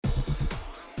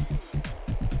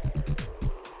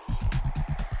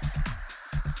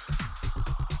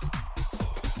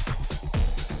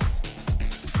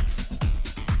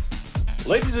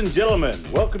Ladies and gentlemen,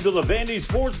 welcome to the Vandy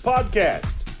Sports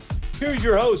Podcast. Here's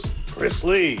your host, Chris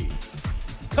Lee.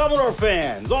 Commodore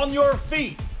fans, on your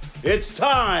feet. It's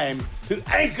time to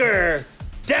anchor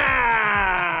down.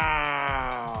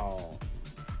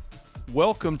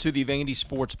 Welcome to the Vandy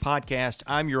Sports Podcast.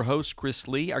 I'm your host, Chris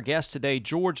Lee. Our guest today,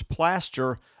 George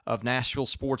Plaster of Nashville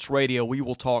Sports Radio. We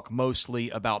will talk mostly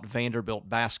about Vanderbilt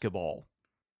basketball.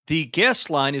 The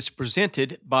guest line is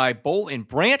presented by Boll &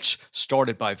 Branch,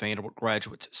 started by Vanderbilt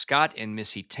graduates Scott and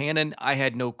Missy Tannen. I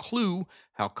had no clue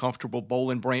how comfortable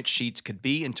Boll & Branch sheets could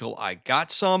be until I got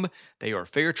some. They are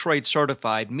fair trade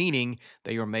certified, meaning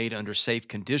they are made under safe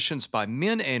conditions by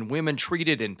men and women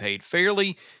treated and paid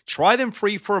fairly. Try them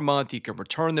free for a month. You can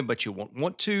return them, but you won't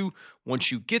want to.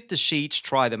 Once you get the sheets,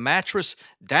 try the mattress.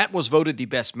 That was voted the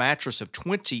best mattress of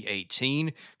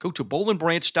 2018. Go to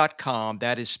bollandbranch.com.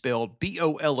 That is spelled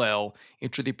B-O-L-L.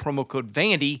 Enter the promo code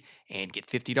VANDY and get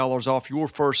 $50 off your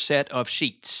first set of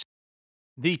sheets.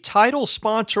 The title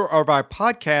sponsor of our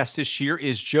podcast this year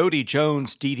is Jody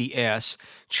Jones DDS,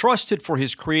 trusted for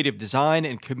his creative design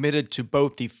and committed to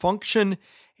both the function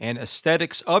and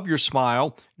aesthetics of your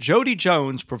smile. Jody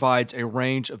Jones provides a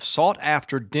range of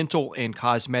sought-after dental and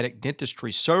cosmetic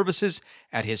dentistry services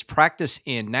at his practice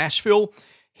in Nashville.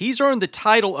 He's earned the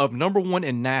title of #1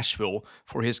 in Nashville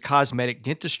for his cosmetic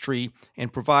dentistry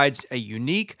and provides a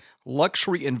unique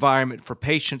luxury environment for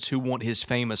patients who want his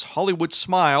famous Hollywood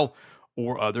smile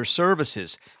or other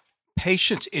services.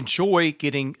 Patients enjoy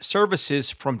getting services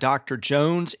from Dr.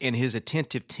 Jones and his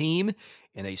attentive team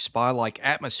in a spa-like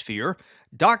atmosphere.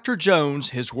 Dr.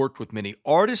 Jones has worked with many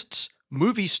artists,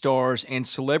 movie stars, and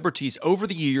celebrities over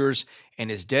the years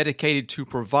and is dedicated to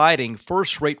providing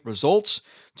first-rate results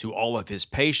to all of his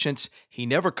patients. He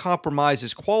never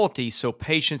compromises quality, so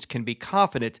patients can be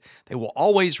confident they will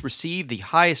always receive the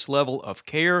highest level of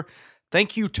care.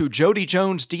 Thank you to Jody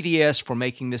Jones DDS for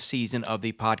making this season of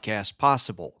the podcast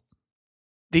possible.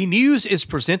 The news is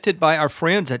presented by our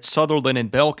friends at Sutherland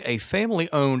 & Belk, a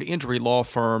family-owned injury law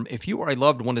firm. If you or a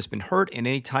loved one has been hurt in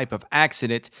any type of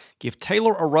accident, give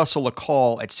Taylor or Russell a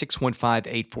call at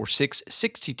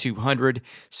 615-846-6200.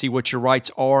 See what your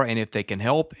rights are and if they can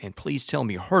help, and please tell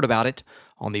them you heard about it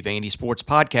on the Vandy Sports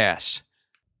Podcast.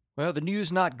 Well, the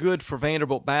news not good for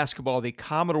Vanderbilt basketball. The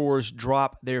Commodores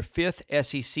drop their 5th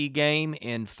SEC game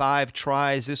in 5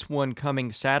 tries, this one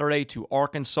coming Saturday to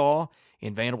Arkansas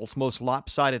in Vanderbilt's most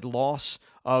lopsided loss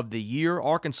of the year.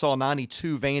 Arkansas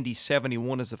 92, Vandy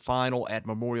 71 is the final at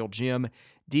Memorial Gym.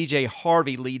 DJ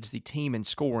Harvey leads the team in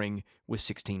scoring with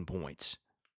 16 points.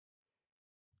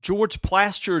 George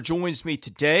Plaster joins me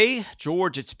today.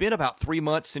 George, it's been about 3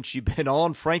 months since you've been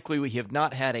on. Frankly, we have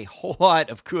not had a whole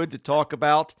lot of good to talk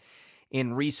about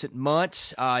in recent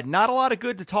months. Not a lot of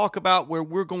good to talk about where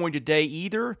we're going today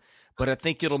either, but I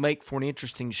think it'll make for an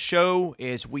interesting show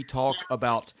as we talk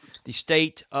about the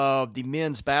state of the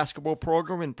men's basketball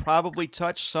program and probably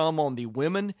touch some on the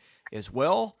women as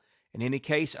well. In any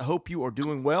case, I hope you are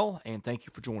doing well, and thank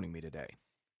you for joining me today.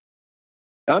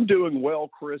 I'm doing well,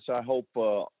 Chris. I hope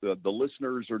the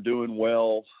listeners are doing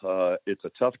well. It's a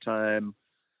tough time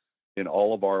in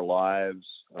all of our lives.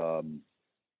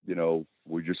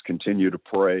 We just continue to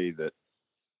pray that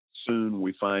soon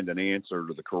we find an answer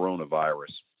to the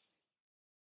coronavirus.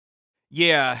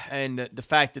 Yeah, and the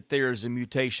fact that there's a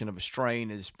mutation of a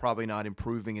strain is probably not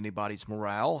improving anybody's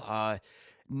morale.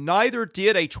 Neither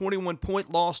did a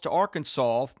 21-point loss to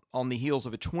Arkansas on the heels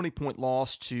of a 20-point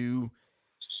loss to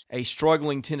a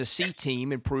struggling Tennessee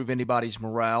team improve anybody's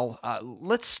morale.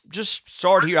 Let's just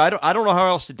start here. I don't know how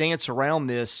else to dance around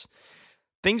this.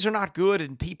 Things are not good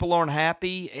and people aren't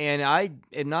happy, and I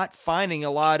am not finding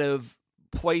a lot of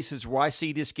places where I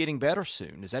see this getting better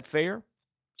soon. Is that fair?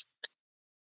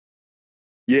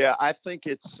 Yeah, I think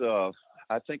it's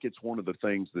one of the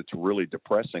things that's really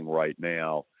depressing right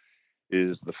now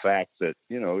is the fact that,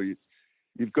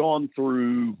 you've gone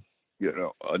through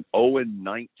an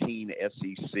 0-19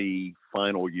 SEC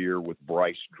final year with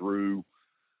Bryce Drew.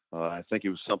 I think it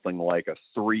was something like a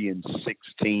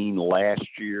 3-16 last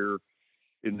year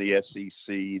in the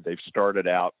SEC. They've started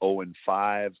out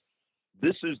 0-5.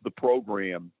 This is the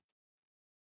program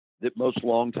that most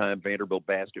longtime Vanderbilt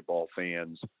basketball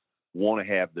fans want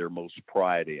to have their most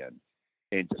pride in.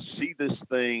 And to see this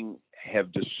thing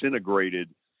have disintegrated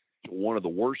to one of the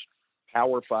worst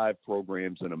Power 5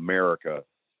 programs in America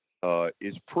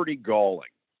is pretty galling.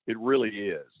 It really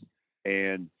is.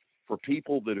 And for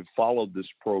people that have followed this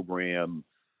program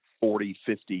 40,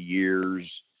 50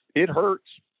 years, it hurts.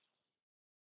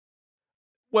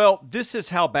 Well, this is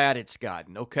how bad it's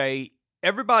gotten, okay?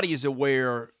 Everybody is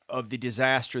aware of the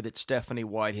disaster that Stephanie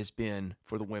White has been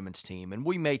for the women's team, and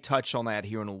we may touch on that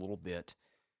here in a little bit.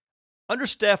 Under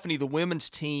Stephanie, the women's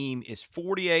team is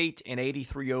 48 and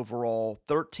 83 overall,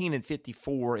 13 and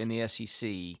 54 in the SEC.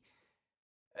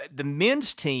 The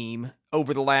men's team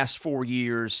over the last 4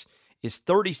 years is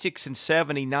 36 and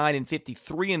 79 and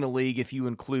 53 in the league if you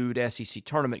include SEC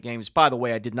tournament games. By the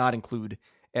way, I did not include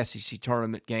SEC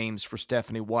tournament games for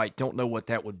Stephanie White. Don't know what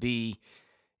that would be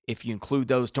if you include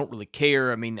those. Don't really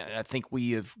care. I mean, I think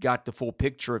we have got the full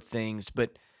picture of things,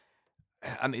 but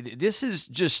I mean, this is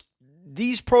just,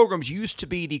 these programs used to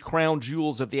be the crown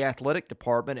jewels of the athletic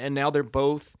department, and now they're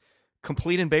both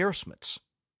complete embarrassments.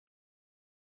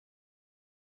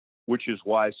 Which is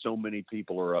why so many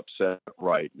people are upset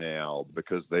right now,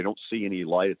 because they don't see any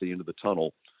light at the end of the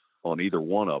tunnel on either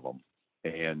one of them.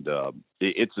 And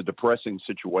it's a depressing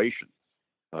situation.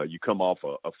 You come off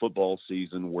a football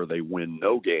season where they win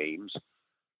no games.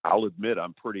 I'll admit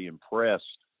I'm pretty impressed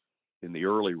in the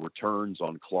early returns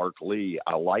on Clark Lee.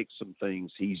 I like some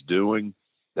things he's doing.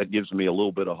 That gives me a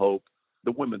little bit of hope.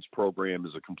 The women's program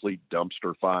is a complete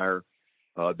dumpster fire.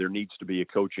 There needs to be a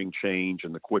coaching change,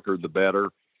 and the quicker the better,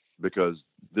 because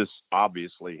this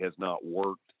obviously has not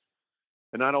worked.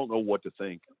 And I don't know what to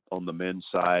think on the men's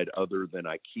side, other than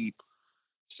I keep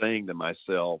saying to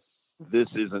myself, this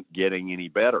isn't getting any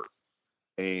better.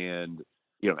 And,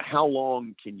 how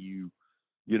long can you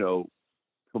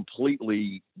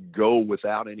completely go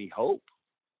without any hope?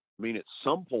 I mean, at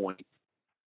some point,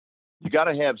 you got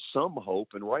to have some hope,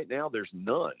 and right now there's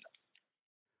none.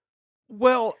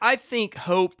 Well, I think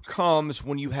hope comes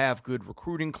when you have good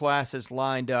recruiting classes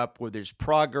lined up, where there's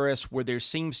progress, where there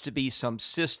seems to be some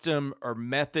system or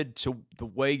method to the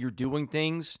way you're doing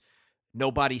things.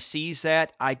 Nobody sees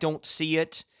that. I don't see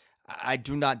it. I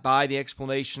do not buy the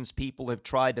explanations people have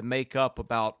tried to make up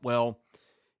about,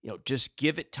 just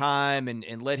give it time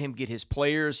and let him get his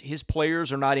players. His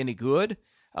players are not any good.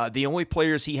 The only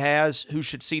players he has who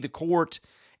should see the court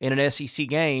in an SEC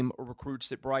game are recruits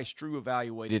that Bryce Drew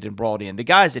evaluated and brought in. The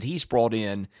guys that he's brought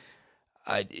in,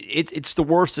 it's the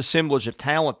worst assemblage of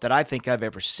talent that I think I've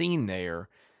ever seen there.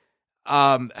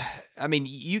 I mean,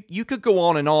 you could go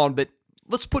on, but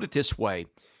let's put it this way.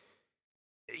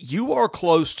 You are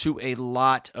close to a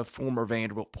lot of former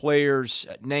Vanderbilt players,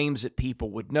 names that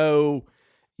people would know.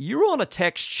 You're on a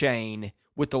text chain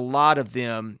with a lot of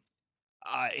them,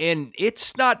 and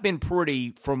it's not been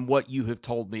pretty from what you have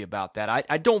told me about that.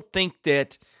 I don't think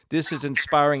that this is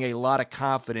inspiring a lot of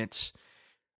confidence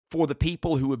for the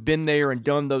people who have been there and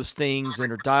done those things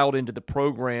and are dialed into the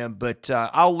program, but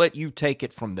I'll let you take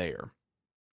it from there.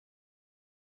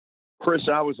 Chris,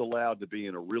 I was allowed to be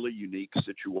in a really unique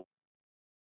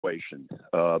situation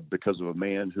because of a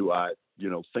man who I,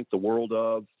 think the world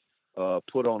of,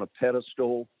 put on a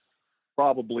pedestal,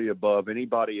 probably above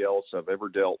anybody else I've ever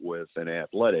dealt with in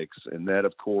athletics, and that,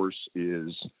 of course,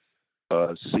 is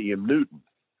C.M. Newton.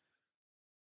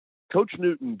 Coach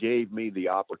Newton gave me the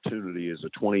opportunity as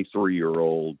a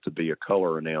 23-year-old to be a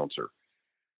color announcer,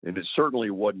 and it certainly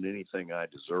wasn't anything I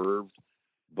deserved,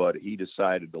 but he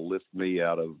decided to lift me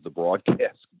out of the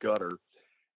broadcast gutter.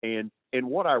 And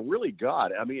what I really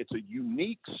got, I mean, it's a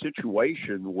unique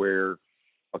situation where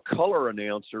a color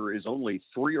announcer is only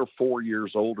 3 or 4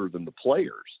 years older than the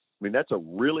players. I mean, that's a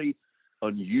really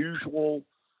unusual,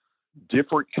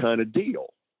 different kind of deal.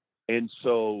 And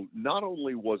so not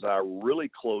only was I really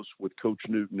close with Coach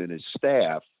Newton and his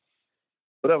staff,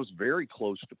 but I was very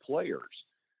close to players.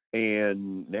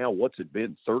 And now what's it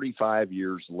been, 35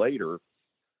 years later,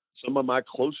 some of my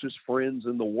closest friends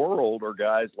in the world are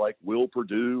guys like Will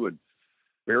Perdue and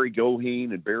Barry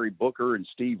Goheen and Barry Booker and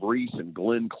Steve Reese and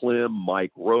Glenn Clem,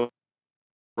 Mike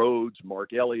Rhodes,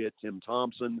 Mark Elliott, Tim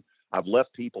Thompson. I've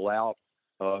left people out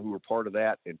who are part of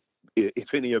that. And if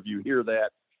any of you hear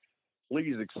that,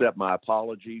 please accept my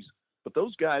apologies. But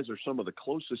those guys are some of the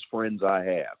closest friends I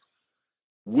have.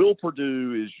 Will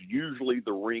Perdue is usually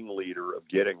the ringleader of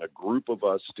getting a group of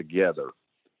us together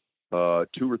 2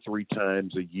 or 3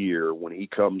 times a year when he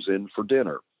comes in for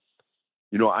dinner.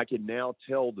 I can now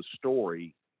tell the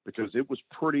story because it was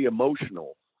pretty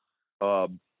emotional. The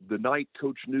night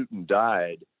Coach Newton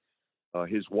died,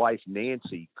 his wife,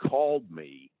 Nancy, called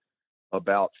me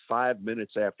about 5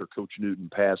 minutes after Coach Newton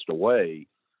passed away,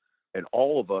 and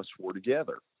all of us were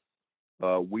together.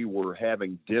 We were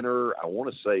having dinner, I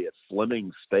want to say, at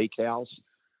Fleming Steakhouse,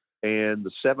 and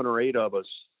the 7 or 8 of us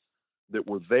that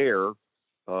were there,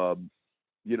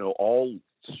 all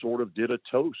sort of did a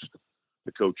toast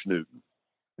to Coach Newton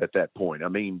at that point. I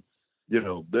mean,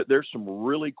 there's some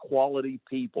really quality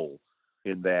people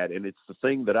in that, and it's the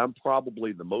thing that I'm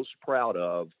probably the most proud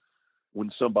of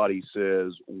when somebody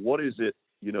says, what is it,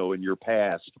 in your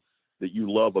past that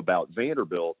you love about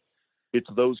Vanderbilt? It's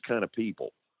those kind of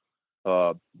people.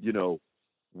 You know,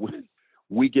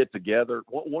 we get together.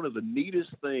 One of the neatest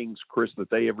things, Chris, that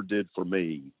they ever did for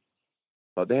me,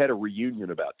 they had a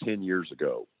reunion about 10 years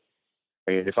ago.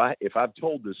 And if I've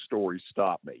told this story,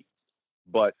 stop me.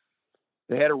 But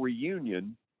they had a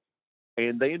reunion,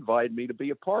 and they invited me to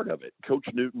be a part of it. Coach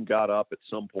Newton got up at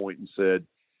some point and said,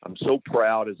 "I'm so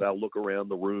proud as I look around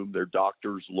the room. They're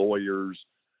doctors, lawyers,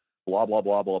 blah, blah,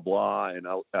 blah, blah, blah. And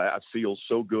I feel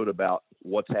so good about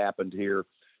what's happened here."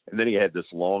 And then he had this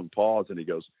long pause, and he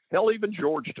goes, "Hell, even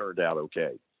George turned out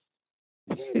okay."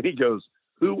 And he goes,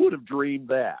 "Who would have dreamed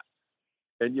that?"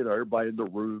 And, you know, everybody in the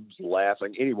room's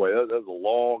laughing. Anyway, that was a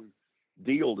long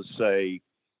deal to say,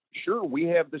 sure, we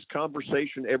have this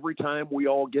conversation every time we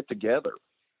all get together.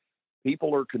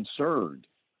 People are concerned.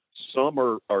 Some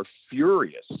are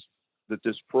furious that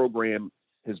this program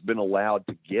has been allowed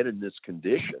to get in this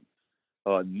condition.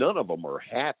 None of them are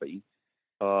happy.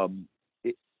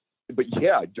 But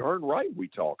yeah, darn right we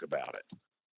talk about it.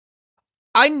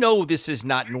 I know this is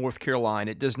not North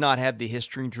Carolina. It does not have the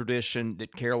history and tradition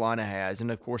that Carolina has. And,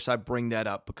 of course, I bring that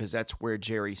up because that's where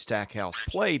Jerry Stackhouse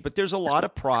played. But there's a lot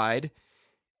of pride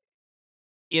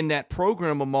in that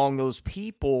program among those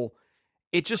people.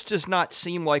 It just does not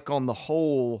seem like, on the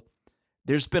whole,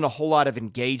 there's been a whole lot of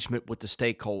engagement with the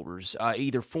stakeholders,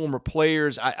 either former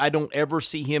players. I don't ever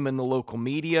see him in the local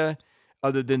media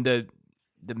other than the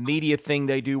media thing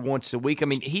they do once a week. I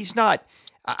mean, he's not –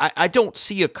 I don't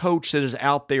see a coach that is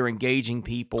out there engaging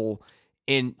people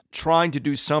in trying to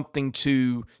do something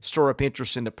to stir up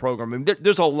interest in the program. I mean,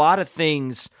 there's a lot of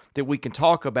things that we can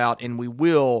talk about, and we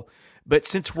will. But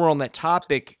since we're on that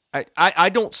topic, I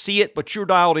don't see it, but you're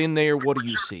dialed in there. What are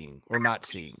you seeing or not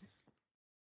seeing?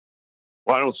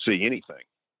 Well, I don't see anything.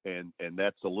 And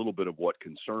that's a little bit of what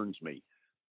concerns me.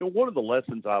 You know, one of the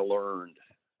lessons I learned,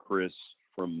 Chris,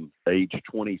 from age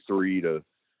 23 to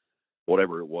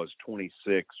whatever it was,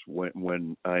 26,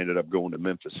 when I ended up going to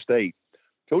Memphis State,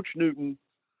 Coach Newton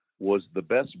was the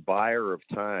best buyer of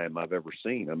time I've ever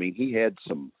seen. I mean, he had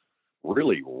some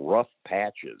really rough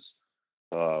patches.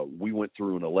 We went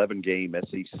through an 11-game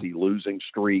SEC losing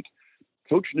streak.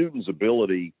 Coach Newton's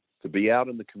ability to be out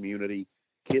in the community,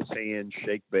 kiss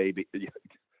babies,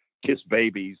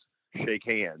 shake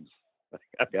hands.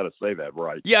 I got to say that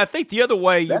right. Yeah, I think the other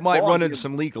way you might run into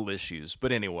some legal issues,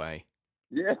 but anyway.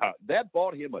 Yeah, that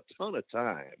bought him a ton of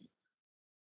time,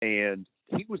 and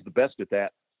he was the best at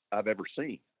that I've ever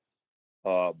seen.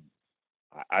 I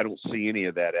don't see any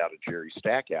of that out of Jerry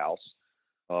Stackhouse.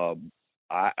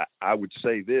 I would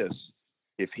say this: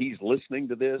 if he's listening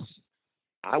to this,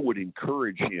 I would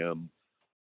encourage him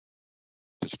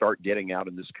to start getting out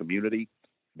in this community,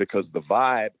 because the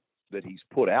vibe that he's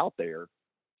put out there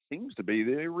seems to be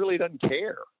that he really doesn't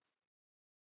care.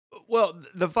 Well,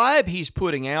 the vibe he's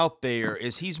putting out there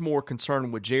is he's more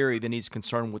concerned with Jerry than he's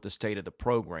concerned with the state of the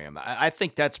program. I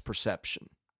think that's perception.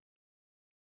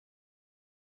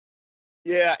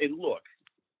 Yeah, and look,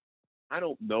 I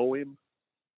don't know him.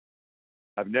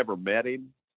 I've never met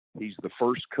him. He's the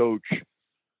first coach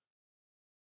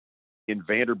in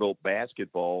Vanderbilt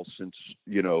basketball since,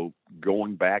 you know,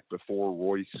 going back before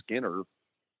Roy Skinner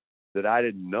that I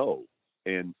didn't know.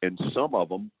 And some of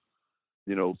them,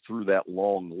 you know, through that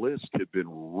long list have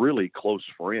been really close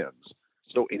friends.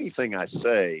 So anything I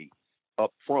say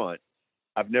up front,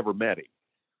 I've never met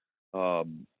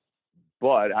him.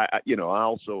 But I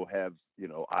also have, you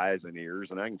know, eyes and ears,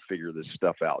 and I can figure this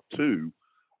stuff out too.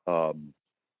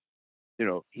 You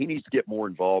know, he needs to get more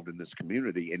involved in this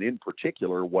community. And in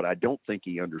particular, what I don't think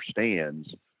he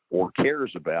understands or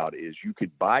cares about is you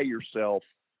could buy yourself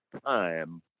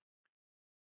time.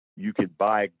 You could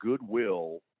buy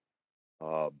goodwill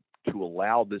to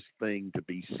allow this thing to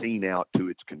be seen out to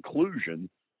its conclusion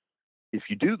if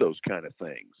you do those kind of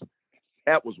things.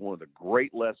 That was one of the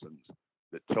great lessons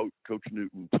that Coach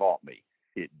Newton taught me.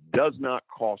 It does not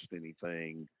cost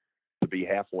anything to be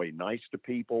halfway nice to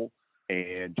people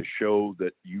and to show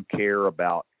that you care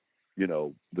about, you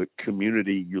know, the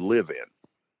community you live in.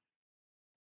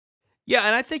 Yeah,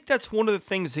 and I think that's one of the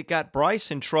things that got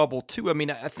Bryce in trouble, too. I mean,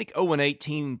 I think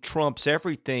 0-18 trumps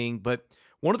everything, but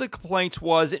one of the complaints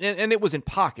was, and it was in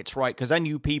pockets, right, because I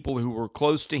knew people who were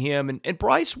close to him, and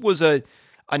Bryce was a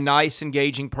nice,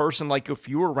 engaging person. Like, if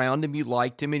you were around him, you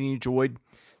liked him, and you enjoyed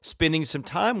spending some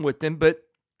time with him, but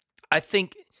I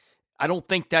don't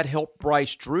think that helped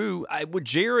Bryce Drew. With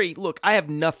Jerry, look, I have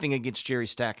nothing against Jerry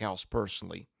Stackhouse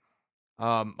personally.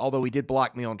 Although he did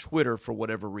block me on Twitter for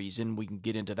whatever reason. We can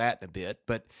get into that in a bit.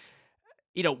 But,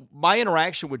 you know, my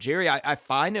interaction with Jerry, I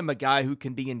find him a guy who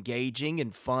can be engaging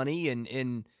and funny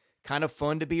and kind of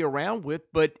fun to be around with,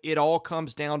 but it all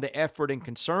comes down to effort and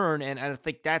concern, and I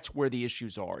think that's where the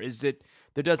issues are, is that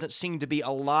there doesn't seem to be a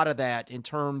lot of that in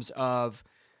terms of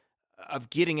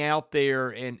getting out there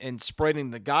and spreading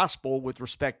the gospel with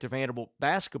respect to Vanderbilt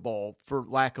basketball, for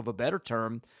lack of a better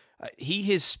term. He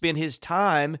has spent his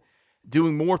time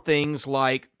doing more things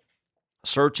like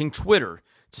searching Twitter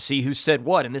to see who said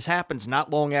what, and this happens not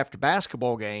long after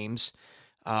basketball games,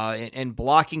 and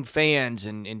blocking fans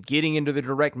and getting into the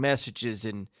direct messages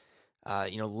and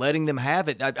letting them have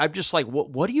it. I'm just like,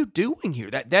 what are you doing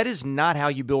here? That is not how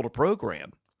you build a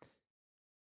program.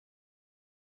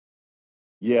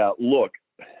 Yeah, look,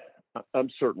 I'm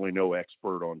certainly no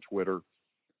expert on Twitter.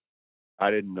 I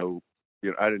didn't know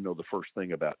the first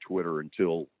thing about Twitter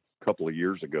until a couple of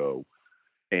years ago,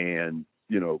 and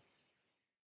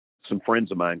some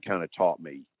friends of mine kind of taught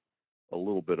me a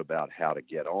little bit about how to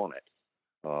get on it.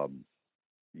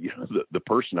 The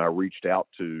person I reached out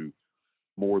to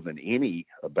more than any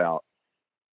about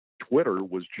Twitter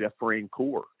was Jeff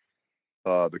Francoeur,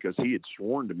 because he had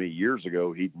sworn to me years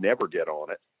ago he'd never get on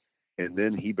it. And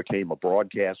then he became a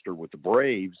broadcaster with the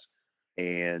Braves,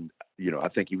 and, I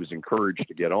think he was encouraged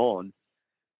to get on.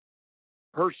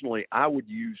 Personally, I would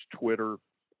use Twitter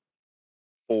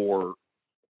for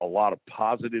a lot of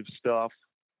positive stuff.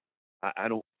 I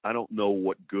don't know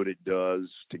what good it does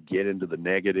to get into the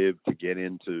negative, to get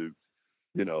into,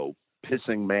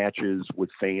 pissing matches with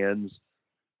fans.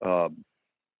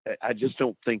 I just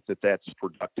don't think that that's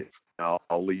productive.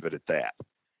 I'll leave it at that.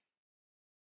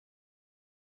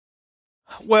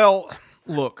 Well,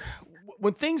 look,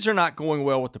 when things are not going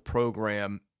well with the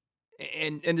program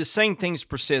and the same things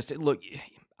persist, look,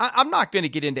 I'm not going to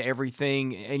get into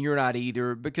everything, and you're not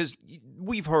either, because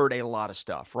we've heard a lot of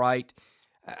stuff, right?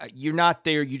 You're not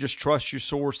there. You just trust your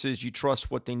sources. You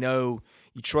trust what they know.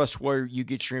 You trust where you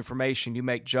get your information. You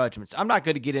make judgments. I'm not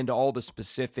going to get into all the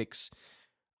specifics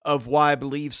of why I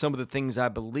believe some of the things I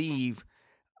believe,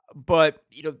 but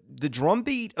the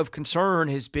drumbeat of concern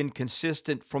has been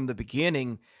consistent from the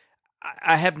beginning.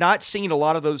 I have not seen a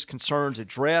lot of those concerns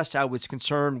addressed. I was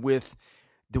concerned with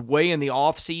the way in the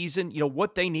offseason,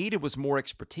 what they needed was more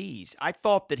expertise. I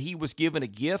thought that he was given a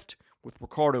gift with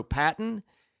Ricardo Patton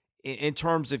in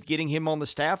terms of getting him on the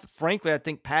staff. Frankly, I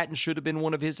think Patton should have been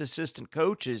one of his assistant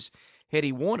coaches had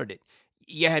he wanted it.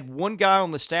 You had one guy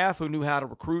on the staff who knew how to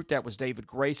recruit. That was David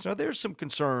Grace. Now, there's some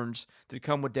concerns that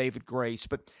come with David Grace,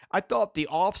 but I thought the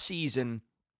offseason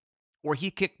where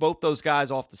he kicked both those guys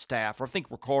off the staff, or I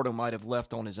think Ricardo might have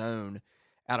left on his own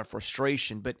out of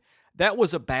frustration, but that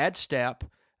was a bad step.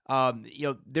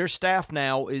 Their staff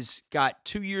now is got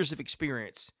 2 years of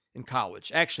experience in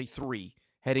college, actually 3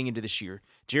 heading into this year.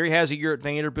 Jerry has a year at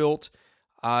Vanderbilt.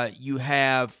 You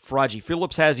have Faraji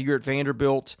Phillips has a year at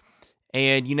Vanderbilt.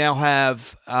 And you now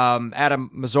have Adam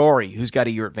Mazzari, who's got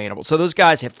a year at Vanderbilt. So those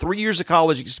guys have 3 years of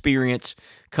college experience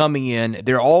coming in.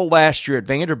 They're all last year at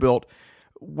Vanderbilt.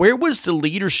 Where was the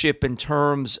leadership in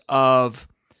terms of,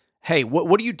 hey,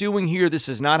 what are you doing here? This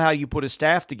is not how you put a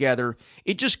staff together.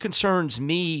 It just concerns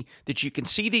me that you can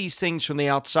see these things from the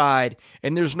outside,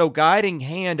 and there's no guiding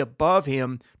hand above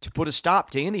him to put a stop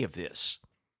to any of this.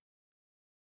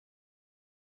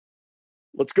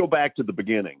 Let's go back to the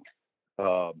beginning.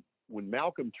 When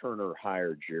Malcolm Turner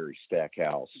hired Jerry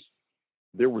Stackhouse,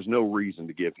 there was no reason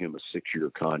to give him a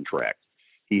 6-year contract.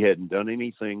 He hadn't done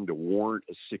anything to warrant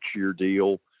a 6-year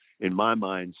deal. In my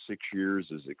mind, 6 years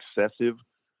is excessive.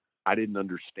 I didn't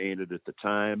understand it at the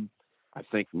time. I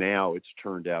think now it's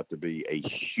turned out to be a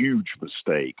huge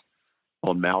mistake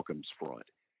on Malcolm's front.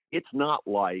 It's not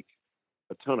like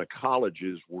a ton of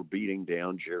colleges were beating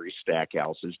down Jerry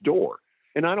Stackhouse's door.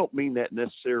 And I don't mean that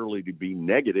necessarily to be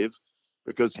negative,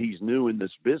 because he's new in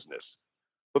this business.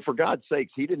 But for God's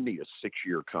sakes, he didn't need a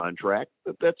 6-year contract.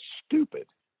 That's stupid.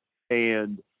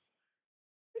 And,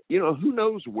 who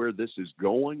knows where this is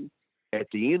going? At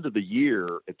the end of the year,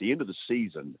 at the end of the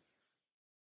season,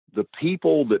 the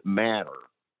people that matter,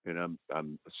 and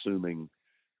I'm assuming,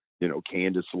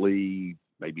 Candace Lee,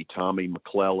 maybe Tommy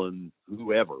McClellan,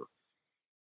 whoever,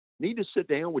 need to sit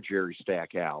down with Jerry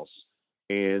Stackhouse,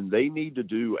 and they need to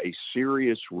do a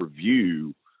serious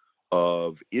review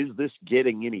of, is this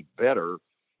getting any better?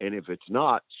 And if it's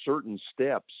not, certain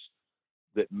steps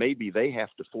that maybe they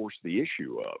have to force the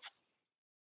issue of.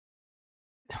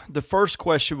 The first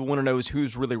question we want to know is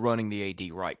who's really running the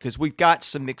AD, right? Because we've got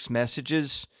some mixed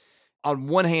messages. On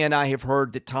one hand, I have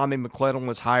heard that Tommy McClellan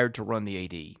was hired to run the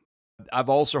AD. I've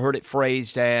also heard it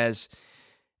phrased as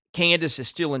Candace is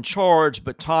still in charge,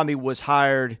 but Tommy was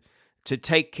hired to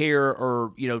take care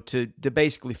or, to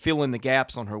basically fill in the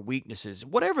gaps on her weaknesses.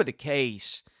 Whatever the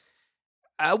case,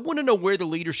 I want to know where the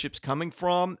leadership's coming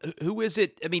from. Who is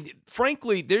it? I mean,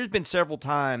 frankly, there's been several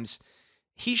times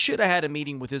he should have had a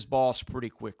meeting with his boss pretty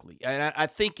quickly. And I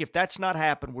think if that's not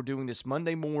happened, we're doing this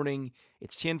Monday morning.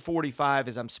 It's 10:45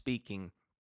 as I'm speaking.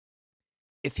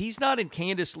 If he's not in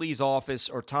Candace Lee's office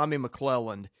or Tommy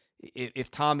McClelland, if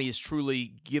Tommy is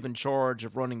truly given charge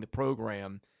of running the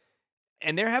program,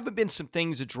 and there haven't been some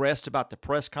things addressed about the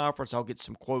press conference, I'll get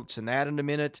some quotes in that in a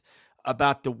minute,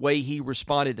 about the way he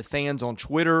responded to fans on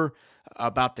Twitter,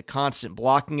 about the constant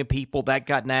blocking of people. That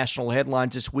got national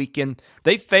headlines this weekend.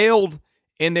 They failed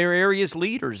in their area's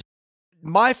leaders.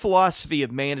 My philosophy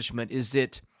of management is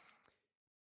that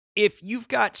if you've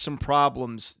got some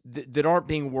problems that aren't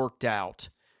being worked out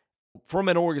from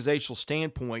an organizational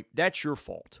standpoint, that's your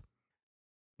fault.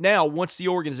 Now, once the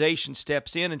organization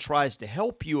steps in and tries to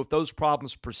help you, if those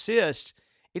problems persist,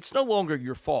 it's no longer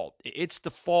your fault. It's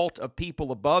the fault of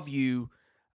people above you.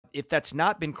 If that's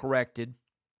not been corrected,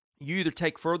 you either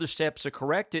take further steps to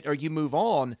correct it or you move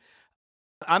on.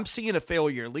 I'm seeing a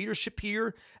failure in leadership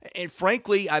here, and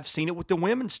frankly, I've seen it with the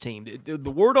women's team. The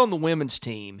word on the women's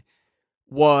team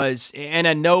was, and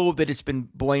I know that it's been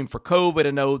blamed for COVID.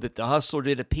 I know that the Hustler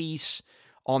did a piece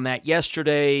on that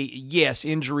yesterday. Yes,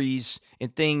 injuries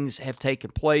and things have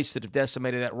taken place that have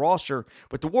decimated that roster,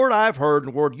 but the word I've heard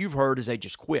and the word you've heard is they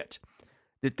just quit.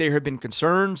 That there have been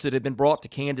concerns that have been brought to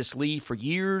Candace Lee for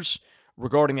years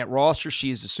regarding that roster.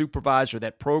 She is the supervisor of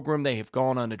that program. They have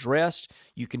gone unaddressed.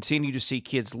 You continue to see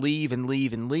kids leave and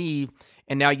leave and leave,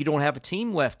 and now you don't have a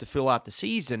team left to fill out the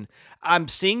season. I'm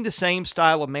seeing the same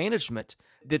style of management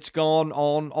that's gone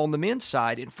on the men's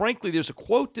side. And frankly, there's a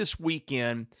quote this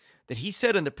weekend that he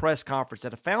said in the press conference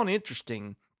that I found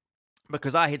interesting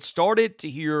because I had started to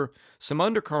hear some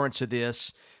undercurrents of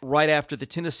this right after the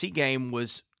Tennessee game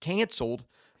was canceled.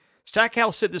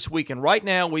 Stackhouse said this weekend, right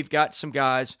now we've got some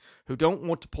guys who don't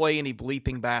want to play any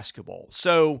bleeping basketball.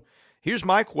 So here's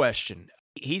my question.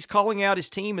 He's calling out his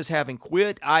team as having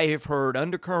quit. I have heard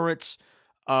undercurrents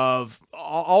of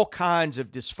all kinds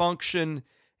of dysfunction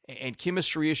and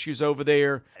chemistry issues over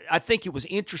there. I think it was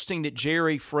interesting that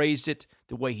Jerry phrased it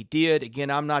the way he did. Again,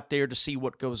 I'm not there to see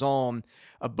what goes on,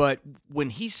 but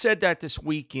when he said that this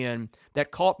weekend,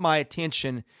 that caught my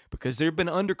attention because there have been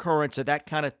undercurrents of that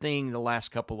kind of thing the last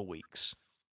couple of weeks.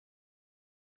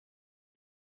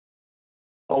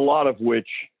 A lot of which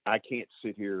I can't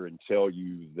sit here and tell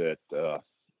you that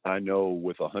I know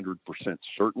with 100%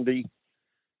 certainty,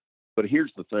 but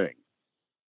here's the thing.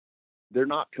 They're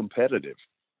not competitive.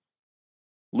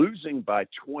 Losing by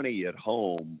 20 at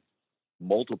home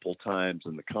multiple times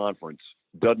in the conference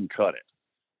doesn't cut it.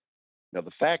 Now,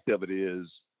 the fact of it is,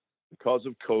 because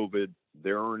of COVID,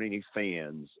 there aren't any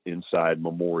fans inside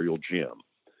Memorial Gym.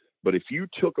 But if you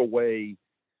took away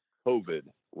COVID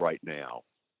right now,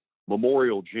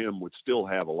 Memorial Gym would still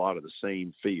have a lot of the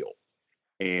same feel.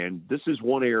 And this is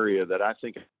one area that I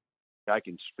think I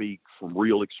can speak from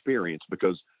real experience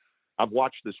because I've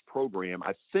watched this program.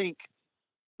 I think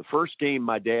the first game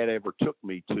my dad ever took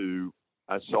me to,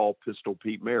 I saw Pistol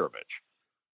Pete Maravich,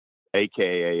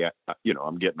 a.k.a.,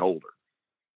 I'm getting older.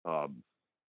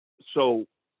 So,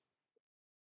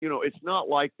 it's not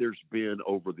like there's been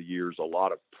over the years a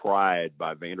lot of pride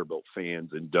by Vanderbilt fans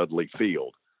in Dudley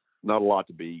Field. Not a lot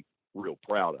to be real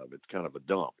proud of. It's kind of a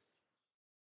dump.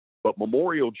 But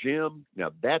Memorial Gym,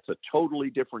 now that's a totally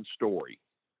different story.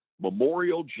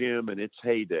 Memorial Gym in its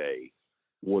heyday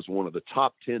was one of the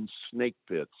top 10 snake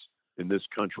pits in this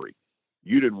country.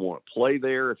 You didn't want to play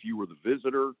there if you were the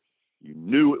visitor. You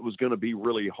knew it was going to be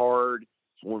really hard.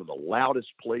 It's one of the loudest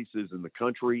places in the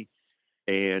country.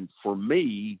 And for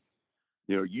me,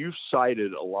 you've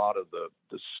cited a lot of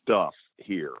the stuff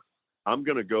here. I'm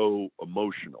going to go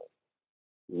emotional.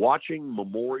 Watching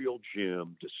Memorial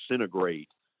Gym disintegrate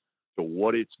to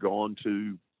what it's gone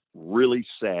to really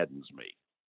saddens me.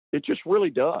 It just really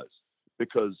does,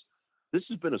 because this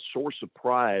has been a source of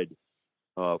pride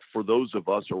for those of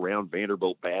us around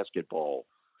Vanderbilt basketball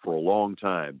for a long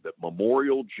time, that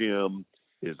Memorial Gym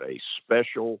is a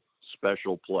special,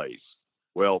 special place.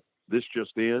 Well, this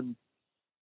just in,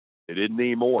 it isn't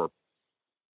anymore.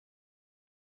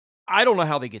 I don't know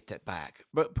how they get that back,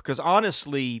 but because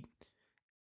honestly,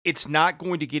 it's not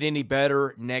going to get any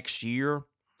better next year.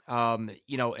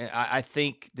 I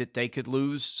think that they could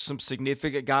lose some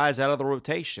significant guys out of the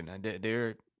rotation, and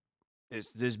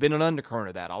there's been an undercurrent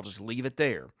of that. I'll just leave it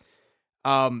there.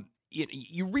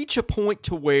 You reach a point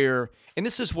to where, and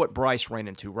this is what Bryce ran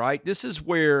into, right? This is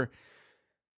where,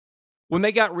 when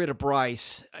they got rid of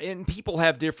Bryce, and people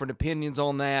have different opinions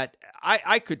on that,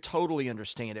 I could totally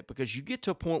understand it, because you get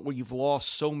to a point where you've lost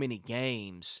so many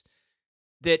games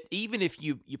that even if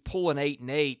you pull an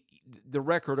 8-8, the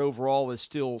record overall is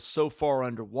still so far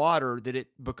underwater that it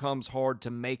becomes hard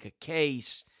to make a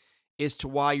case as to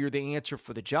why you're the answer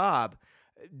for the job.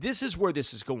 This is where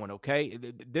this is going, okay?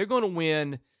 They're going to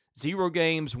win 0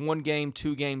 games, 1 game,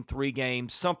 2 game, 3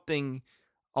 games, something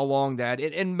along that.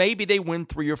 And maybe they win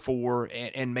 3 or 4,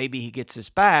 and maybe he gets his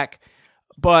back.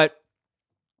 But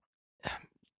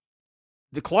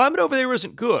the climate over there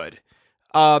isn't good.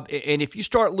 And if you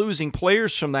start losing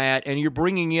players from that and you're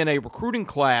bringing in a recruiting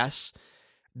class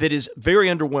that is very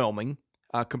underwhelming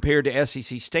compared to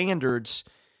SEC standards,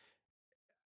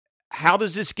 how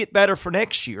does this get better for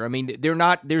next year? I mean,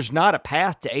 there's not a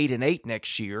path to 8-8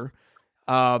 next year.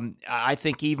 I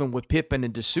think even with Pippen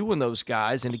and Dessou and those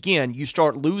guys, and again, you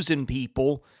start losing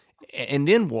people, and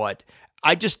then what?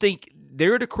 I just think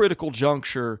they're at a critical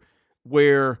juncture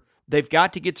where they've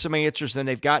got to get some answers, and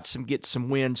they've got to get some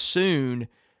wins soon.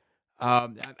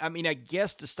 I mean, I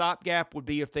guess the stopgap would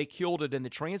be if they killed it in the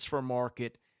transfer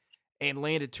market and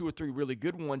landed 2 or 3 really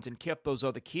good ones and kept those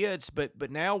other kids.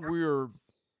 But now we're,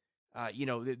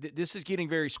 this is getting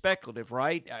very speculative,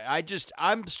 right?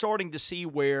 I'm starting to see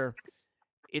where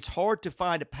it's hard to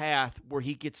find a path where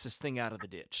he gets this thing out of the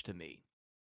ditch to me.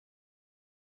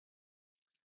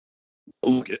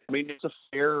 Look, I mean, it's a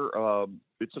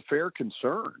fair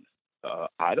concern.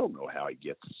 I don't know how he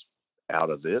gets out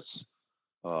of this.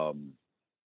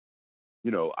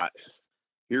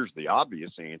 Here's the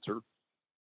obvious answer.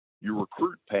 You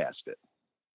recruit past it.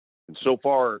 And so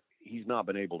far, he's not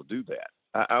been able to do that.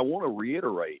 I want to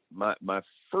reiterate, my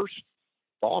first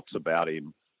thoughts about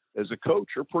him as a coach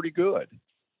are pretty good.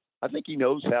 I think he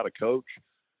knows how to coach.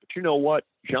 But you know what?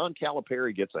 John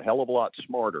Calipari gets a hell of a lot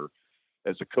smarter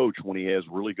as a coach when he has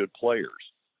really good players.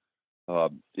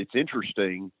 It's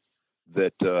interesting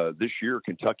that this year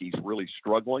Kentucky's really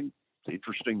struggling. It's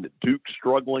interesting that Duke's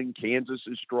struggling. Kansas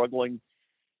is struggling.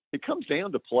 It comes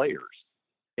down to players.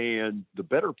 And the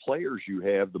better players you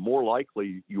have, the more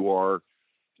likely you are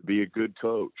to be a good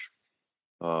coach.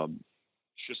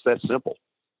 It's just that simple.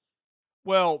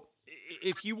 Well,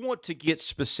 if you want to get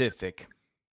specific,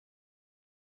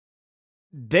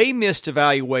 they missed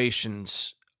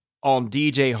evaluations on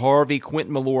DJ Harvey,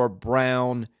 Quentin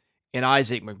Millora-Brown, and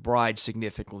Isaac McBride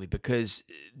significantly because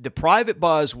the private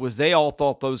buzz was they all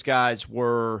thought those guys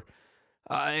were,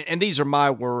 and these are my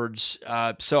words,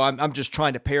 so I'm just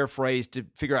trying to paraphrase to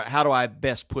figure out how do I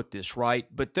best put this, right?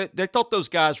 But they thought those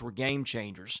guys were game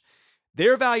changers.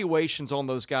 Their evaluations on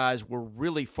those guys were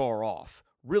really far off.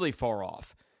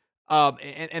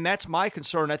 And that's my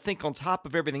concern, I think, on top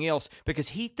of everything else, because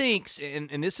he thinks,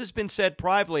 and this has been said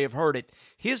privately, I've heard it,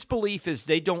 his belief is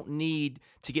they don't need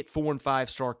to get 4- and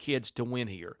 5-star kids to win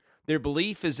here. Their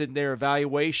belief is in their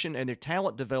evaluation and their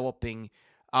talent developing,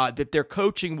 that their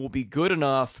coaching will be good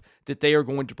enough that they are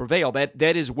going to prevail. That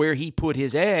is where he put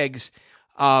his eggs.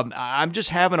 I'm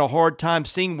just having a hard time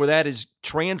seeing where that is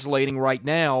translating right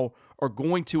now or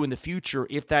going to in the future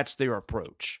if that's their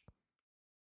approach.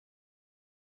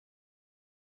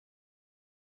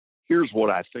 Here's what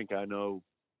I think I know.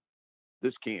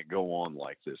 This can't go on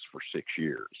like this for 6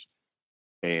 years.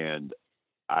 And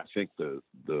I think the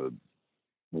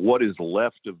what is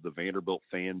left of the Vanderbilt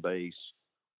fan base,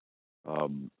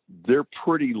 they're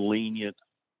pretty lenient,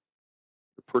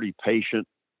 they're pretty patient,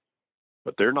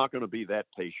 but they're not going to be that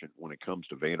patient when it comes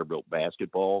to Vanderbilt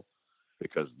basketball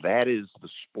because that is the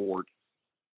sport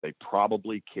they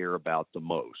probably care about the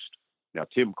most. Now,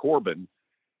 Tim Corbin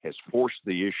has forced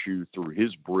the issue through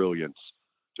his brilliance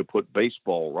to put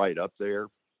baseball right up there.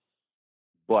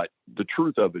 But the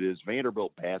truth of it is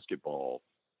Vanderbilt basketball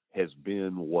has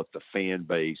been what the fan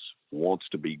base wants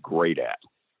to be great at.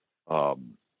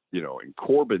 And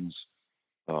Corbin's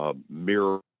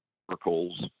miracles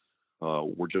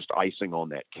were just icing on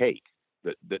that cake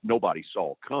that nobody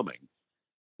saw coming.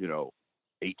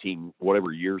 18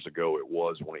 whatever years ago it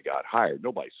was when he got hired.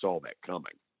 Nobody saw that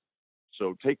coming.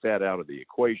 So take that out of the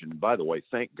equation. And by the way,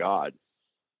 thank God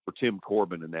for Tim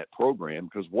Corbin and that program,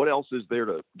 because what else is there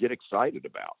to get excited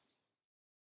about?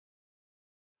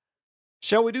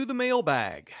 Shall we do the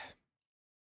mailbag?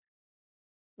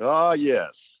 Yes.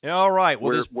 All right.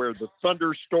 Well, where the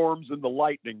thunderstorms and the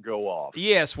lightning go off.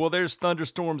 Yes, well, there's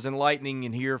thunderstorms and lightning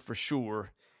in here for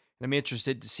sure. I'm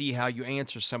interested to see how you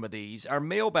answer some of these. Our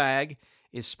mailbag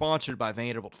is sponsored by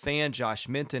Vanderbilt fan Josh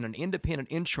Minton, an independent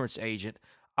insurance agent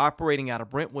operating out of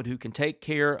Brentwood who can take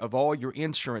care of all your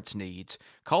insurance needs.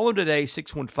 Call him today,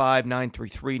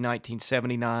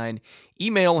 615-933-1979.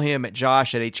 Email him at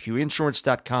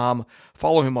josh@hqinsurance.com.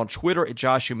 Follow him on Twitter at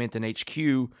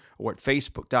JoshuaMintonHQ or at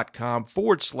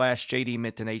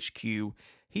facebook.com/JDMintonHQ.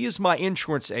 He is my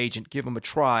insurance agent. Give him a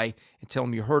try and tell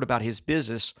him you heard about his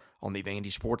business on the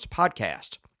Vandy Sports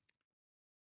Podcast.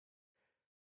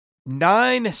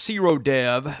 9-0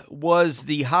 Dev was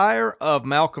the hire of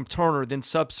Malcolm Turner, then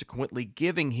subsequently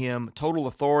giving him total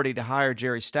authority to hire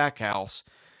Jerry Stackhouse.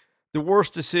 The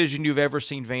worst decision you've ever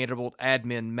seen Vanderbilt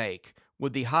admin make.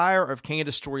 Would the hire of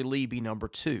Candace Story-Lee be number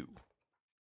 2?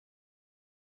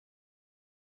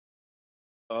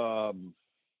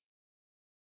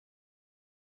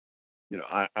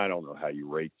 I don't know how you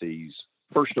rate these.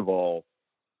 First of all,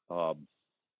 I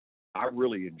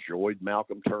really enjoyed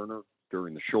Malcolm Turner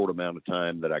during the short amount of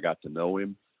time that I got to know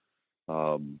him.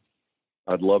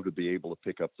 I'd love to be able to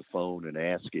pick up the phone and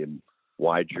ask him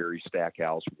why Jerry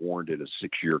Stackhouse warranted a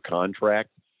 6-year contract.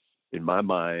 In my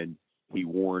mind, he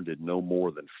warranted no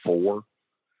more than 4.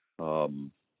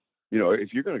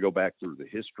 If you're going to go back through the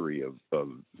history of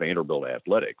Vanderbilt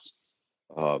athletics,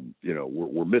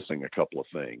 we're missing a couple of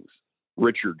things.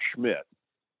 Richard Schmidt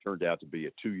turned out to be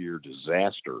a 2-year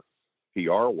disaster,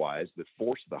 PR-wise, that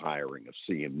forced the hiring of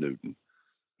C.M. Newton,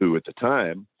 who at the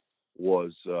time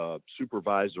was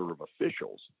supervisor of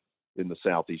officials in the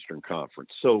Southeastern Conference.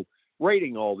 So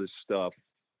rating all this stuff,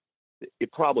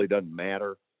 it probably doesn't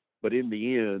matter. But in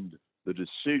the end, the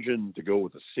decision to go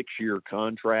with a 6-year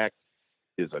contract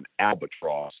is an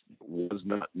albatross. Was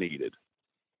not needed.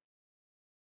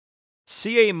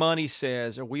 CA Money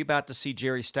says, are we about to see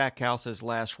Jerry Stackhouse's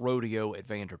last rodeo at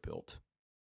Vanderbilt?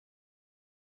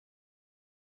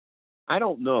 I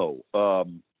don't know.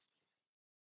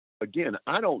 Again,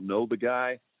 I don't know the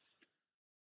guy,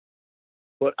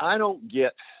 but I don't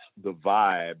get the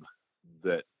vibe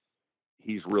that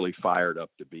he's really fired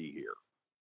up to be here.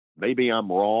 Maybe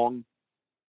I'm wrong.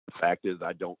 The fact is,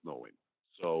 I don't know him.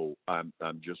 So I'm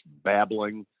just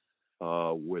babbling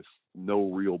with no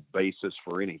real basis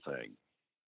for anything.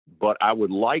 But I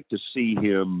would like to see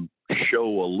him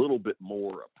show a little bit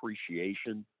more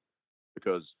appreciation,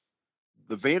 because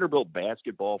the Vanderbilt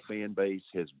basketball fan base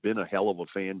has been a hell of a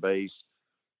fan base,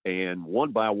 and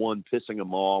one by one pissing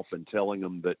them off and telling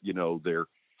them that, they're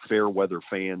fair weather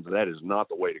fans, that is not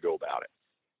the way to go about it.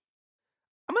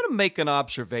 I'm going to make an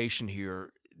observation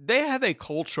here. They have a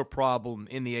culture problem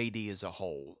in the AD as a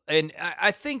whole. And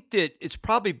I think that it's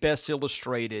probably best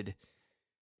illustrated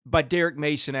by Derek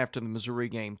Mason after the Missouri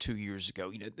game 2 years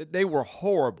ago. They were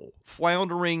horrible,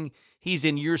 floundering. He's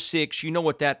in year 6.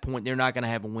 At that point they're not going to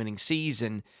have a winning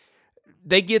season.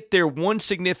 They get their one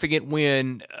significant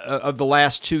win of the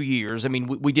last 2 years. I mean,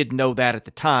 we didn't know that at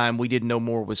the time. We didn't know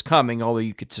more was coming, although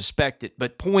you could suspect it.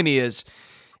 But point is,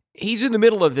 he's in the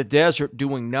middle of the desert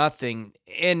doing nothing.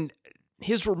 And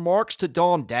his remarks to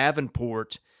Dawn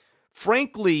Davenport,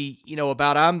 frankly,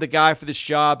 about I'm the guy for this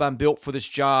job, I'm built for this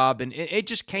job, and it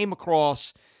just came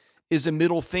across as a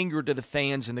middle finger to the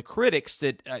fans and the critics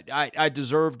that I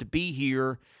deserve to be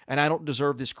here and I don't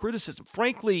deserve this criticism.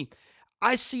 Frankly,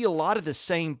 I see a lot of the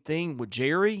same thing with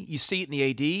Jerry. You see it in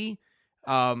the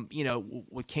AD,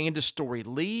 with Candace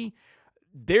Story-Lee.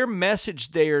 Their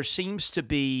message there seems to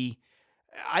be,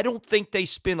 I don't think they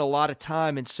spend a lot of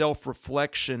time in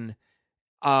self-reflection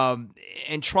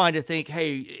and trying to think,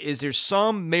 hey, is there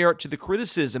some merit to the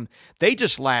criticism? They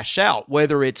just lash out,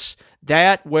 whether it's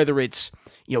that, whether it's,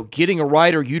 getting a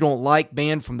writer you don't like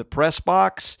banned from the press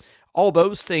box, all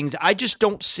those things. I just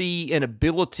don't see an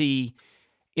ability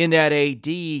in that AD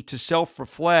to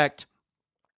self-reflect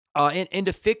and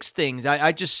to fix things.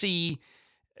 I just see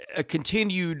a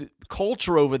continued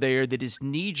culture over there that is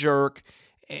knee-jerk,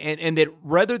 and that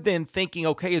rather than thinking,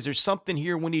 okay, is there something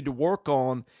here we need to work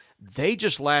on, they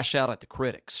just lash out at the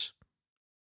critics.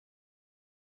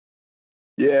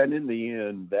 Yeah, and in the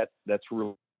end, that's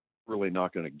really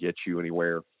not going to get you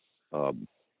anywhere.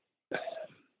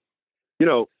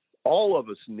 All of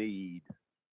us need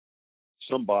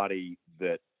somebody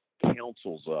that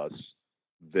counsels us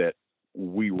that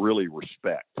we really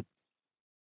respect.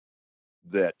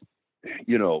 That,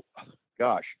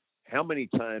 gosh, how many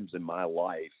times in my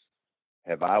life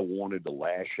have I wanted to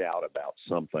lash out about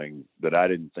something that I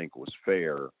didn't think was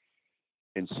fair,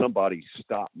 and somebody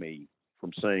stopped me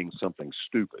from saying something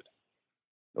stupid?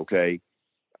 Okay?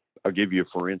 I'll give you,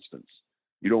 for instance,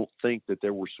 you don't think that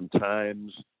there were some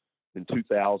times in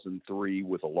 2003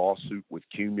 with a lawsuit with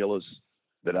Cumulus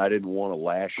that I didn't want to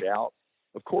lash out?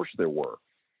 Of course there were.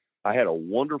 I had a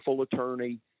wonderful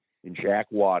attorney in Jack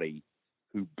Waddy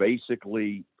who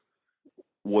basically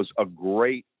was a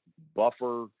great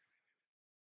buffer.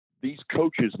 These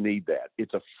coaches need that.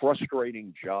 It's a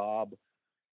frustrating job.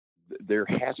 There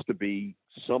has to be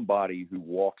somebody who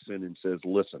walks in and says,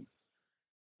 listen,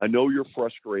 I know you're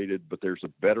frustrated, but there's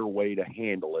a better way to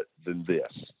handle it than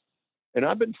this. And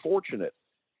I've been fortunate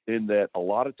in that a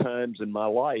lot of times in my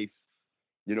life,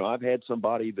 I've had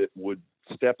somebody that would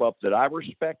step up that I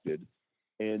respected,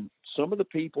 and some of the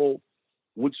people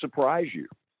would surprise you.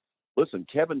 Listen,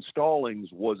 Kevin Stallings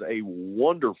was a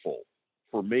wonderful,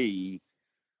 for me,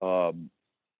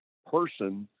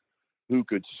 person who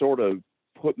could sort of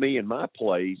put me in my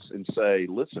place and say,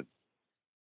 listen,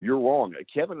 you're wrong.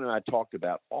 Kevin and I talked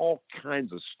about all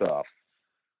kinds of stuff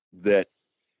that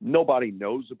nobody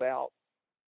knows about,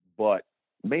 but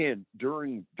man,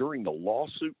 during the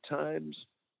lawsuit times,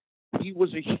 he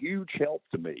was a huge help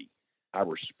to me. I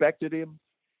respected him.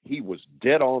 He was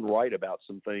dead on right about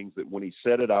some things that when he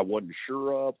said it, I wasn't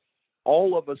sure of.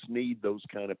 All of us need those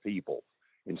kind of people.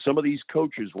 And some of these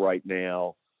coaches right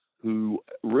now who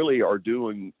really are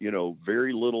doing,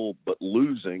 very little but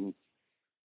losing,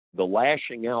 the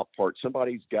lashing out part,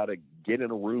 somebody's got to get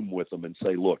in a room with them and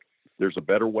say, look, there's a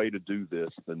better way to do this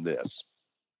than this.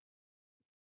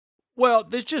 Well,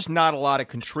 there's just not a lot of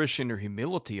contrition or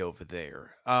humility over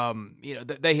there.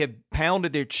 They have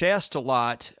pounded their chest a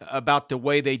lot about the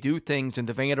way they do things in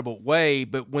the Vanderbilt way,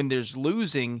 but when there's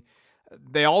losing,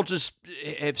 they all just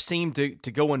have seemed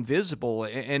to go invisible,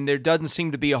 and there doesn't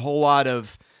seem to be a whole lot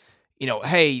of,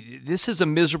 hey, this is a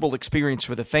miserable experience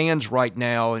for the fans right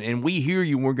now, and we hear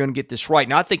you, and we're going to get this right.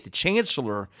 And I think the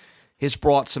chancellor has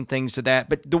brought some things to that,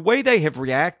 but the way they have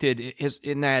reacted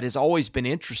has always been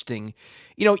interesting.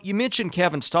 You mentioned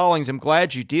Kevin Stallings. I'm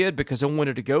glad you did because I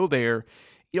wanted to go there.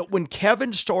 When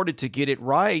Kevin started to get it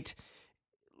right,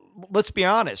 let's be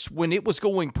honest, when it was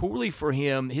going poorly for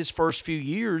him his first few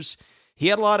years, he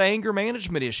had a lot of anger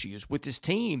management issues with his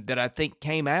team that I think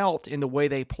came out in the way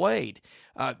they played.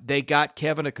 They got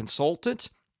Kevin a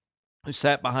consultant who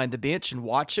sat behind the bench and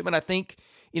watched him, and I think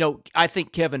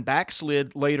Kevin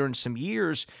backslid later in some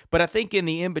years, but I think in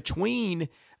the in-between,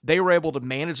 they were able to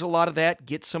manage a lot of that,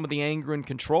 get some of the anger in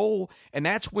control, and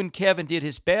that's when Kevin did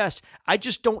his best. I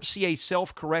just don't see a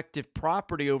self-corrective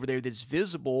property over there that's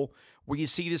visible where you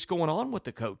see this going on with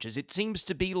the coaches. It seems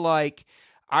to be like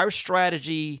our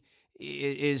strategy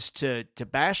is to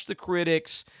bash the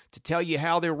critics, to tell you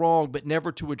how they're wrong, but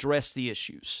never to address the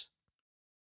issues.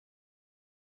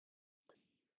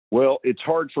 Well, it's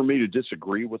hard for me to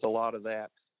disagree with a lot of that.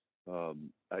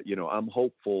 I'm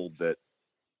hopeful that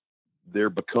there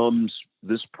becomes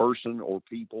this person or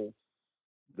people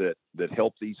that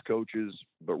help these coaches.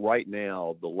 But right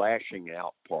now, the lashing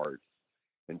out part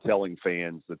and telling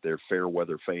fans that they're fair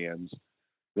weather fans,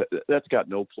 that's got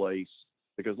no place.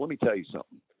 Because let me tell you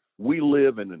something: we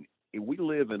live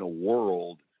in a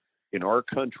world in our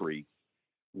country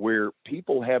where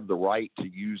people have the right to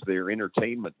use their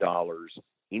entertainment dollars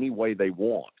any way they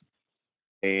want.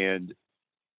 And,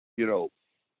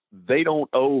 they don't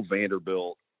owe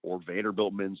Vanderbilt or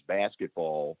Vanderbilt men's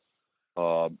basketball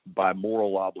by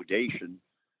moral obligation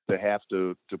to have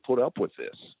to put up with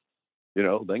this. They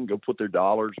can go put their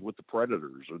dollars with the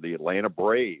Predators or the Atlanta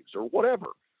Braves or whatever.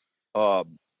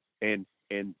 And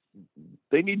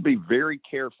they need to be very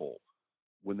careful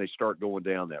when they start going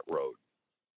down that road.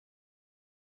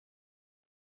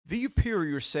 V.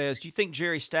 Superior says, do you think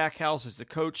Jerry Stackhouse is the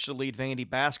coach to lead Vandy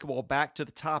basketball back to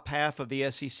the top half of the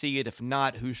SEC? And if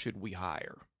not, who should we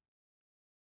hire?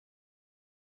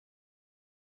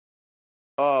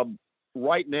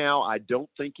 Right now, I don't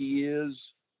think he is,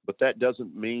 but that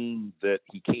doesn't mean that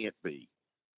he can't be.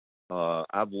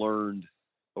 I've learned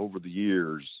over the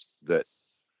years that,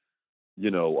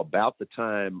 about the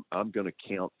time I'm going to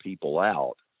count people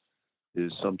out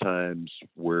is sometimes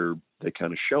where they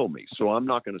kind of show me. So I'm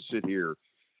not going to sit here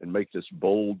and make this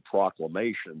bold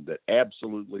proclamation that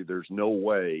absolutely there's no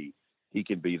way he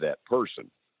can be that person.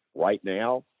 Right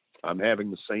now, I'm having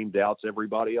the same doubts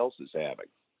everybody else is having,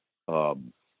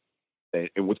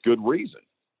 and with good reason.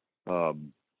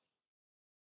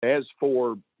 As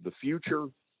for the future,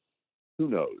 who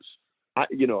knows?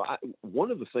 One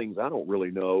of the things I don't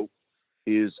really know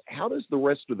is how does the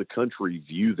rest of the country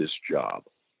view this job?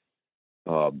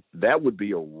 That would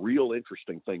be a real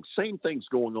interesting thing. Same thing's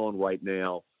going on right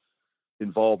now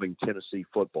involving Tennessee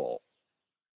football.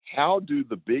 How do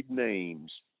the big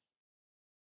names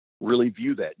really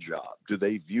view that job? Do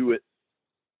they view it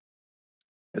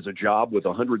as a job with a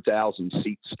 100,000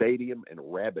 seat stadium and a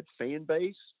rabid fan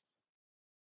base?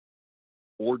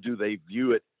 Or do they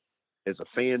view it as a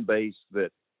fan base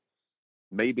that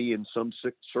maybe in some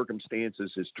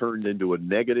circumstances has turned into a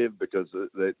negative because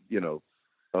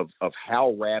of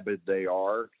how rabid they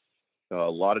are, a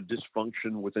lot of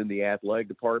dysfunction within the athletic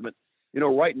department.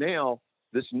 Right now,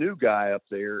 this new guy up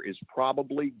there is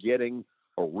probably getting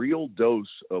a real dose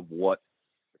of what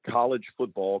the college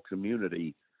football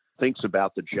community thinks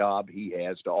about the job he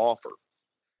has to offer.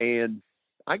 And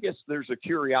I guess there's a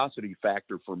curiosity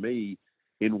factor for me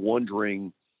in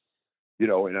wondering,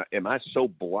 am I so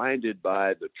blinded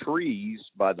by the trees,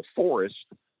 by the forest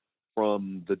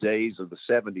from the days of the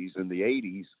 70s and the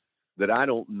 80s that I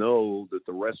don't know that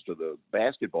the rest of the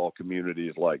basketball community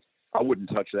is like, I wouldn't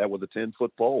touch that with a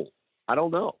 10-foot pole. I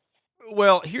don't know.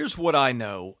 Well, here's what I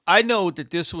know. I know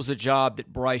that this was a job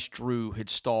that Bryce Drew had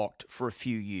stalked for a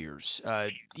few years.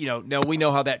 Now we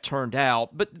know how that turned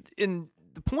out, but in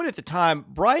the point at the time,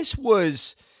 Bryce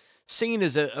was seen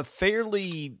as a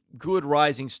fairly good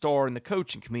rising star in the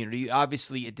coaching community.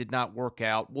 Obviously, it did not work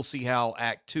out. We'll see how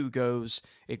Act 2 goes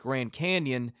at Grand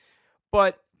Canyon.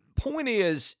 But point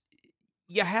is,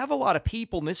 you have a lot of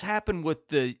people, and this happened with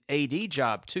the AD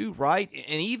job too, right?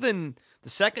 And even the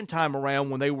second time around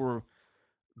when they were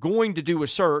going to do a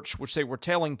search, which they were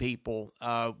telling people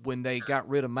when they got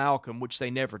rid of Malcolm, which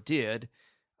they never did.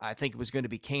 I think it was going to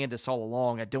be Candace all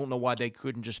along. I don't know why they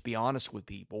couldn't just be honest with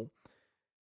people.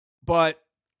 But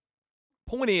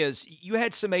point is, you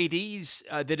had some ADs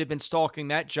that had been stalking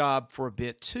that job for a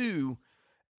bit too.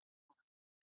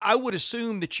 I would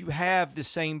assume that you have the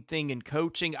same thing in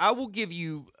coaching. I will give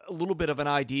you a little bit of an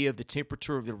idea of the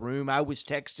temperature of the room. I was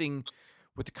texting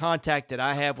with the contact that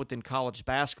I have within college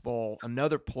basketball,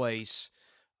 another place.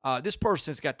 This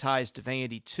person's got ties to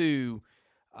Vandy too.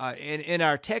 And in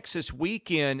our Texas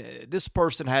weekend, this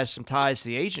person has some ties to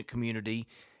the agent community.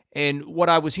 And what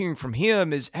I was hearing from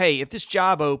him is, hey, if this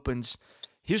job opens,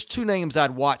 here's two names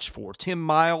I'd watch for. Tim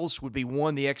Miles would be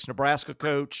one, the ex-Nebraska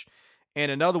coach, and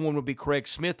another one would be Craig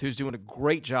Smith, who's doing a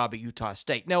great job at Utah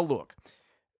State. Now, look,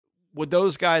 would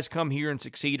those guys come here and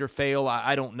succeed or fail?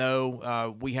 I don't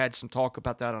know. We had some talk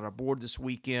about that on our board this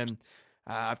weekend.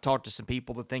 I've talked to some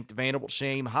people that think the Vanderbilt should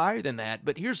aim higher than that.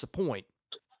 But here's the point.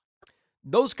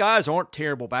 Those guys aren't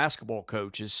terrible basketball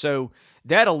coaches. So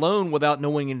that alone, without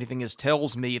knowing anything,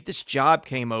 tells me if this job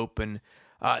came open,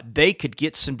 they could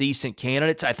get some decent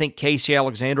candidates. I think Casey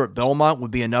Alexander at Belmont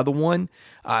would be another one.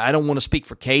 I don't want to speak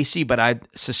for Casey, but I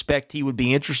suspect he would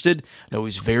be interested. I know he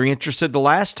was very interested the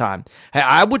last time.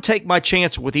 I would take my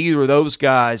chance with either of those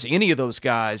guys, any of those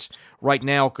guys, right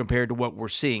now compared to what we're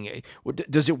seeing.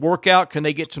 Does it work out? Can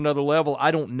they get to another level?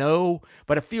 I don't know,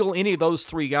 but I feel any of those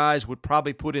three guys would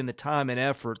probably put in the time and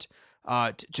effort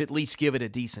to at least give it a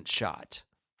decent shot.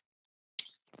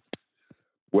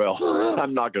 Well,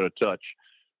 I'm not going to touch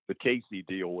the Casey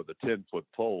deal with a 10-foot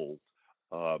pole.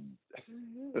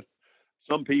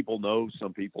 Some people know,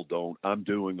 some people don't. I'm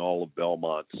doing all of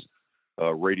Belmont's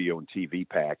radio and TV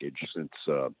package since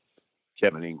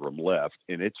Kevin Ingram left,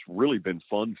 and it's really been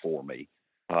fun for me.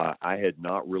 I had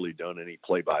not really done any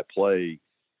play-by-play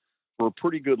for a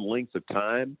pretty good length of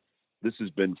time. This has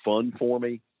been fun for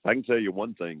me. I can tell you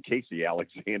one thing, Casey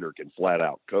Alexander can flat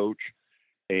out coach.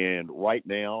 And right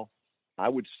now, I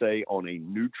would say on a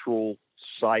neutral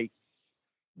site,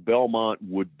 Belmont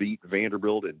would beat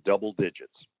Vanderbilt in double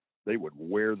digits. They would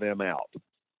wear them out.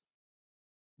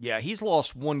 Yeah, he's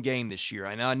lost one game this year,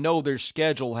 and I know their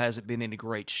schedule hasn't been any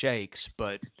great shakes,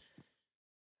 but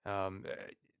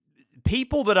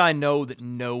people that I know that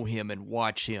know him and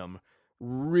watch him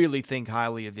really think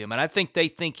highly of him, and I think they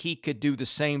think he could do the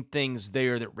same things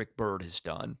there that Rick Byrd has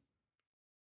done.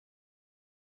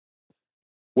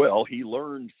 Well, he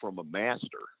learned from a master.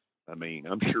 I mean,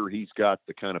 I'm sure he's got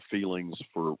the kind of feelings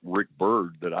for Rick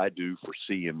Byrd that I do for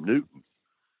C.M. Newton.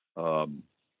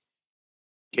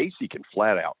 Casey can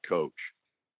flat out coach.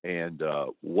 And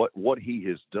what he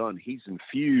has done, he's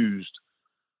infused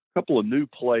a couple of new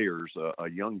players, a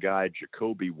young guy,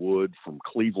 Jacoby Wood from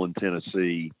Cleveland,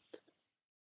 Tennessee,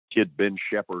 kid Ben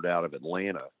Shepherd out of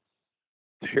Atlanta.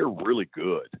 They're really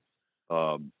good.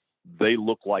 They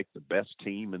look like the best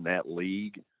team in that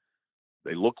league.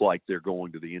 They look like they're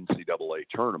going to the NCAA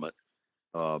tournament.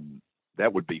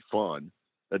 That would be fun.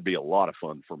 That'd be a lot of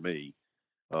fun for me.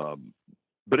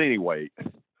 But anyway,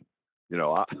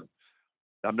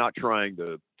 I'm not trying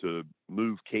to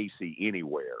move Casey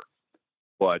anywhere,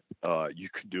 but you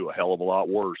could do a hell of a lot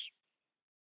worse.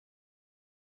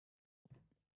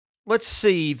 Let's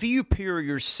see. VU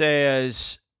Superior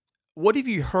says, what have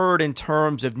you heard in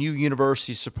terms of new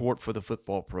university support for the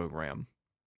football program?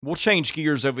 We'll change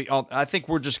gears. I think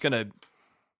we're just going to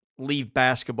leave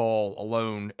basketball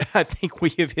alone. I think we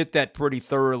have hit that pretty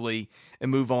thoroughly and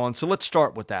move on. So let's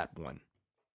start with that one.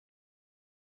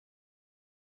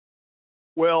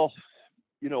 Well,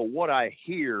 what I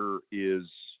hear is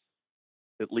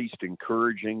at least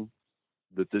encouraging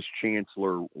that this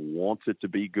chancellor wants it to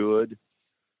be good.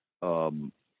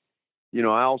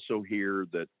 I also hear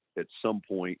that at some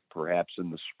point, perhaps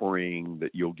in the spring,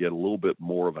 that you'll get a little bit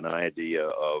more of an idea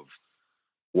of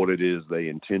what it is they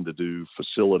intend to do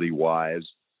facility-wise.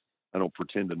 I don't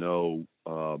pretend to know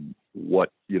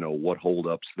what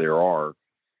holdups there are.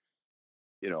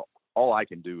 All I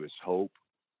can do is hope,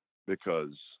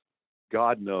 because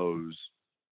God knows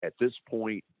at this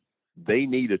point they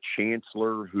need a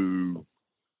chancellor who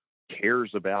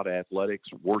cares about athletics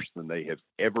worse than they have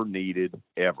ever needed,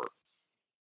 ever.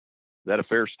 Is that a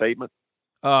fair statement?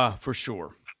 For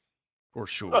sure. For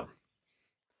sure.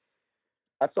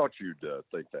 I thought you'd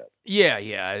think that.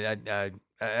 Yeah.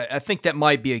 I think that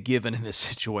might be a given in this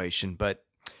situation. But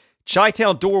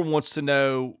Chi-Town Door wants to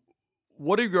know,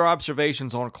 what are your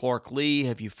observations on Clark Lea?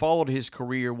 Have you followed his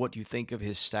career? What do you think of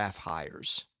his staff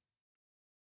hires?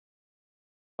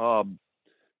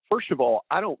 First of all,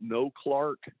 I don't know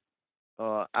Clark.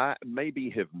 I maybe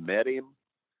have met him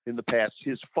in the past.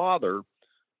 His father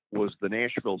was the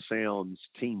Nashville Sounds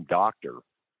team doctor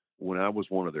when I was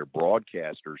one of their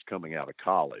broadcasters coming out of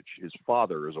college. His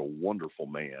father is a wonderful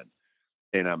man,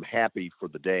 and I'm happy for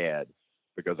the dad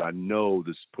because I know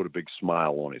this put a big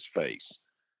smile on his face.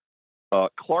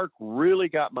 Clark really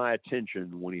got my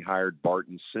attention when he hired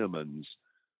Barton Simmons.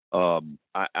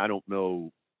 I don't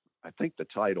know. I think the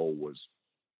title was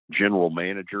general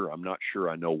manager. I'm not sure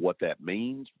I know what that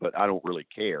means, but I don't really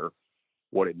care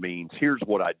what it means. Here's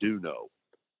what I do know.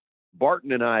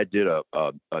 Barton and I did a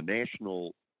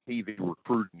national TV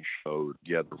recruiting show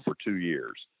together for 2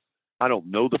 years. I don't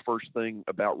know the first thing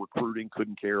about recruiting,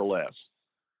 couldn't care less.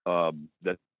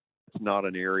 That's not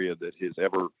an area that has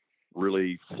ever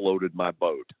really floated my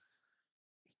boat.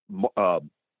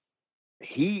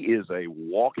 He is a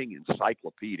walking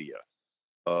encyclopedia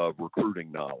of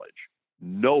recruiting knowledge.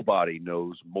 Nobody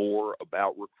knows more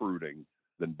about recruiting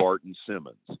than Barton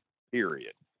Simmons,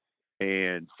 period.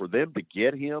 And for them to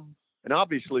get him, and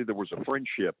obviously there was a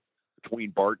friendship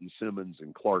between Barton Simmons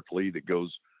and Clark Lea that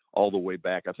goes all the way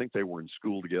back. I think they were in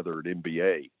school together at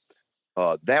MBA.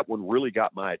 That one really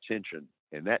got my attention,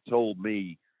 and that told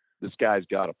me this guy's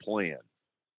got a plan.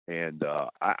 And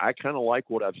I kind of like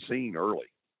what I've seen early.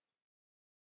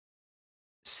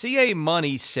 CA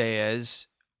Money says,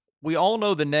 we all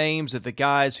know the names of the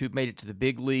guys who've made it to the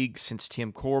big leagues since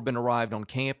Tim Corbin arrived on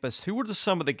campus. Who were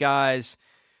some of the guys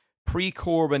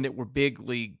pre-Corbin that were big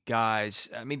league guys?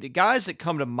 I mean, the guys that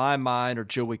come to my mind are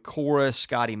Joey Cora,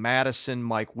 Scotty Madison,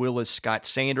 Mike Willis, Scott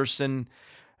Sanderson.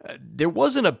 There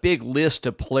wasn't a big list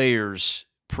of players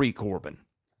pre-Corbin.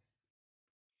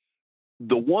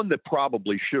 The one that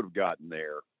probably should have gotten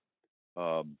there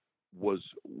was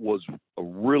a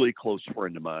really close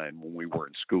friend of mine when we were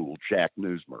in school, Jack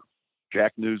Newsmer.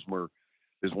 Jack Newsmer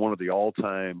is one of the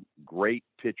all-time great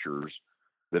pitchers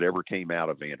that ever came out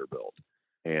of Vanderbilt.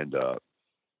 And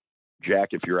Jack,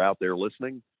 if you're out there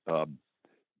listening,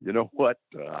 you know what?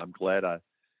 I'm glad I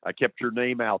kept your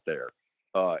name out there.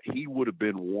 He would have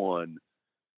been one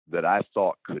that I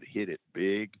thought could hit it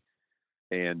big.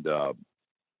 And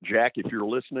Jack, if you're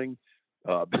listening,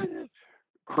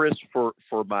 Chris,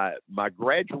 for my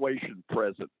graduation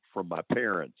present from my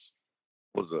parents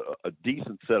was a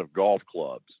decent set of golf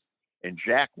clubs. And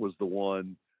Jack was the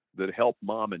one that helped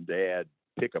mom and dad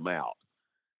pick them out.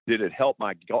 Did it help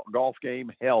my golf game?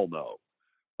 Hell no.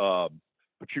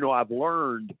 But, I've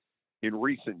learned in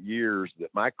recent years that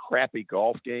my crappy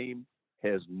golf game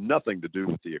has nothing to do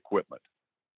with the equipment.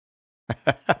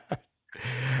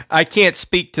 I can't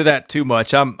speak to that too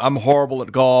much. I'm horrible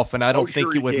at golf, and I don't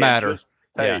think it would matter.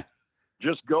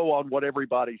 Just go on what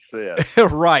everybody says.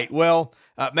 Right. Well,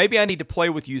 maybe I need to play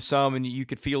with you some, and you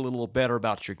could feel a little better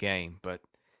about your game. But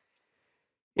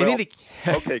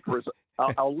okay, Chris,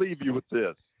 I'll leave you with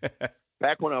this.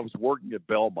 Back when I was working at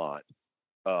Belmont,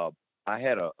 I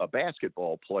had a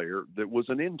basketball player that was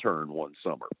an intern one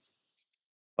summer,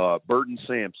 Burton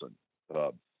Sampson,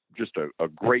 just a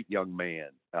great young man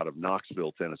out of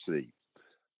Knoxville, Tennessee.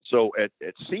 So at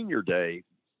senior day,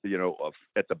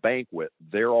 at the banquet,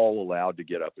 they're all allowed to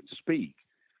get up and speak.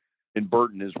 And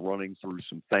Burton is running through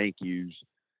some thank yous.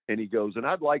 And he goes, and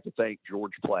I'd like to thank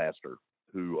George Plaster,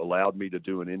 who allowed me to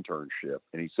do an internship.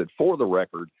 And he said, for the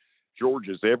record, George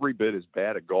is every bit as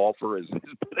bad a golfer as has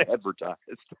been advertised.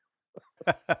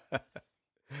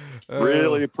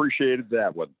 Really appreciated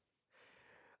that one.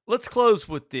 Let's close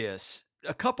with this.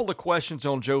 A couple of questions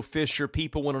on Joe Fisher.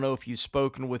 People want to know if you've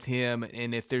spoken with him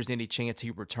and if there's any chance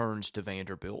he returns to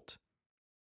Vanderbilt.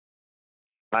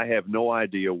 I have no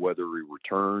idea whether he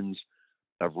returns.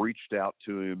 I've reached out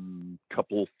to him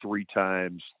three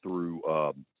times through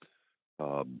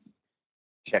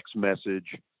text message.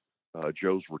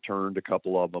 Joe's returned a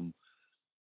couple of them.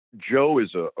 Joe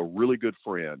is a really good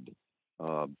friend.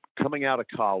 Coming out of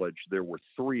college, there were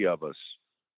three of us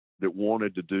that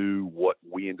wanted to do what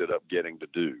we ended up getting to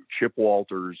do. Chip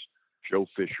Walters, Joe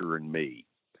Fisher, and me.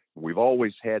 We've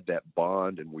always had that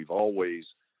bond, and we've always,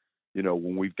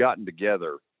 when we've gotten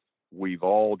together, we've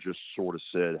all just sort of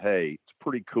said, hey, it's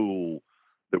pretty cool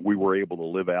that we were able to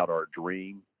live out our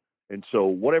dream. And so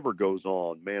whatever goes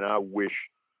on, man, I wish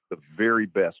the very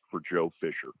best for Joe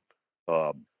Fisher.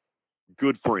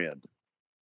 Good friend.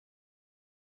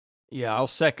 Yeah, I'll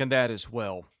second that as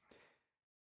well.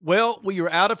 Well, we are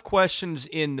out of questions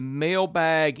in the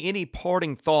mailbag. Any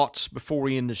parting thoughts before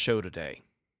we end the show today?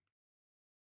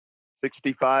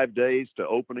 65 days to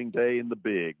opening day in the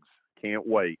bigs. Can't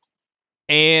wait.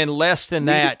 And less than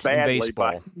that in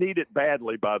baseball. Need it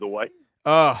badly, by the way.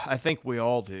 I think we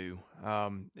all do. I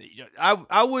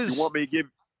was. You want me to give?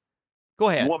 Go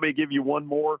ahead. You want me to give you one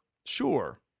more?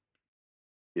 Sure.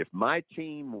 If my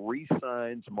team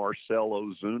re-signs Marcell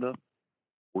Ozuna,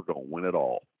 we're going to win it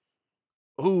all.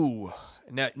 Ooh.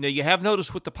 Now you have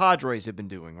noticed what the Padres have been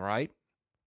doing, right?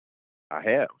 I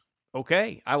have.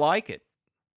 Okay, I like it.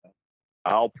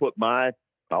 I'll put my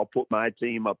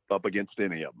team up against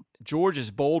any of them. George's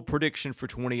bold prediction for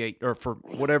 28 or for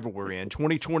whatever we're in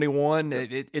 2021.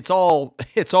 It's all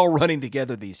running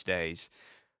together these days.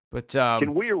 But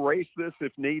can we erase this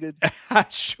if needed?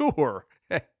 Sure.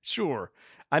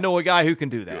 I know a guy who can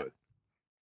do that. Good.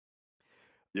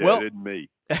 Yeah, it isn't me.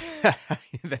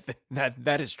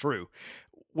 that is true.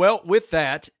 Well, with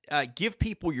that, give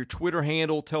people your Twitter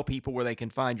handle. Tell people where they can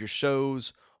find your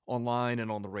shows online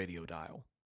and on the radio dial.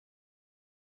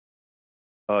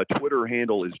 Twitter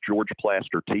handle is George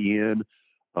Plaster TN.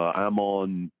 I'm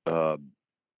on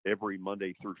every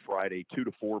Monday through Friday, 2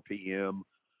 to 4 p.m.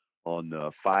 on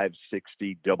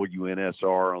 560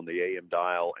 WNSR on the AM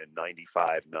dial and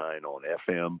 95.9 on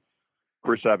FM.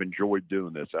 Chris, I've enjoyed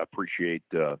doing this. I appreciate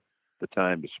the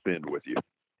time to spend with you.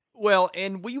 Well,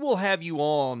 and we will have you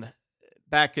on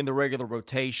back in the regular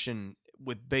rotation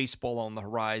with baseball on the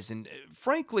horizon.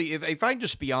 Frankly, if I can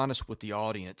just be honest with the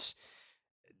audience,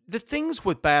 the things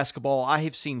with basketball I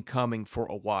have seen coming for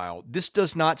a while. This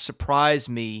does not surprise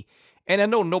me. And I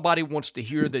know nobody wants to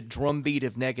hear the drumbeat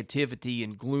of negativity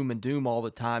and gloom and doom all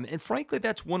the time. And frankly,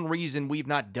 that's one reason we've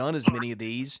not done as many of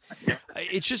these.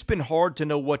 It's just been hard to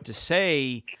know what to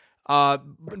say. But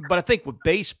I think with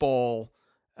baseball,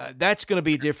 that's going to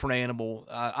be a different animal.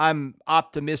 I'm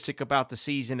optimistic about the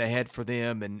season ahead for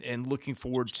them and looking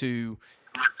forward to,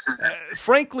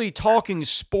 frankly, talking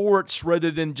sports rather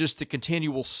than just the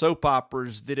continual soap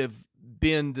operas that have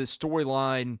been the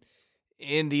storyline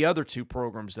in the other two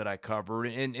programs that I cover.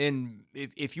 And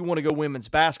if you want to go women's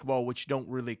basketball, which you don't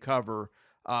really cover,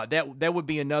 that would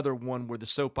be another one where the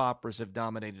soap operas have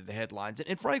dominated the headlines.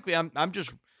 And frankly, I'm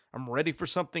ready for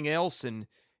something else and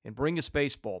bring us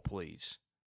baseball, please.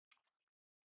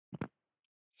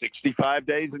 65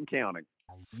 days and counting.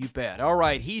 You bet. All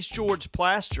right. He's George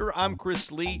Plaster. I'm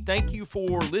Chris Lee. Thank you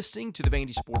for listening to the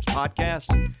Vandy Sports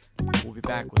Podcast. We'll be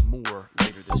back with more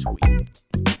later this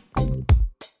week.